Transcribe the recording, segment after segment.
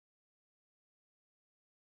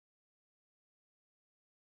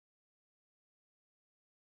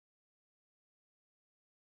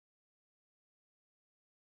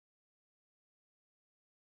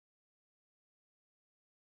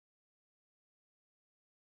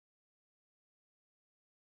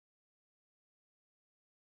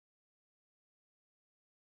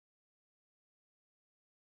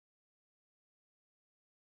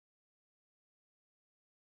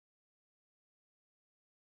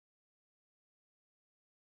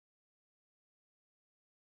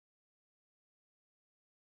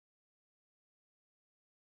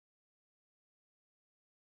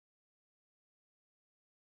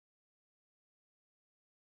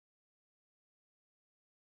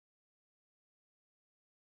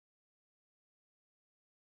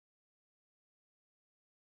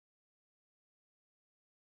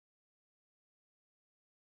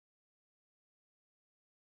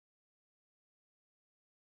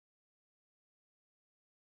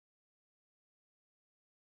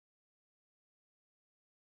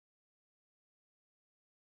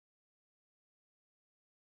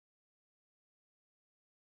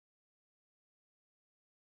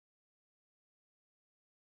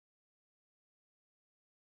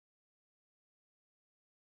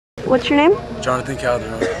What's your name? Jonathan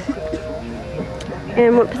Kalderon.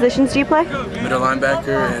 And what positions do you play? Middle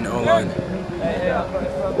linebacker and O-line.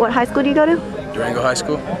 What high school do you go to? Durango High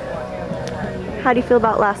School. How do you feel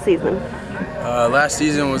about last season? Last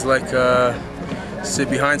season was like sit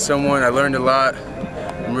behind someone. I learned a lot.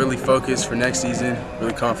 I'm really focused for next season,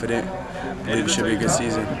 really confident. I believe it should be a good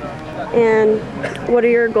season. And what are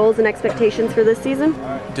your goals and expectations for this season?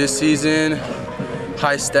 This season,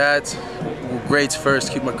 high stats, grades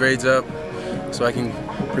first, keep my grades up so I can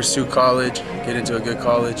pursue college, get into a good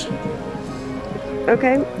college.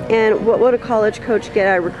 Okay, and what would a college coach get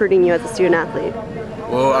out of recruiting you as a student athlete?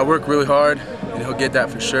 Well, I work really hard, and he'll get that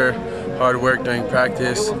for sure. Hard work during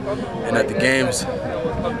practice and at the games,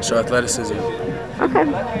 show athleticism. Okay,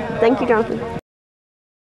 thank you, Jonathan.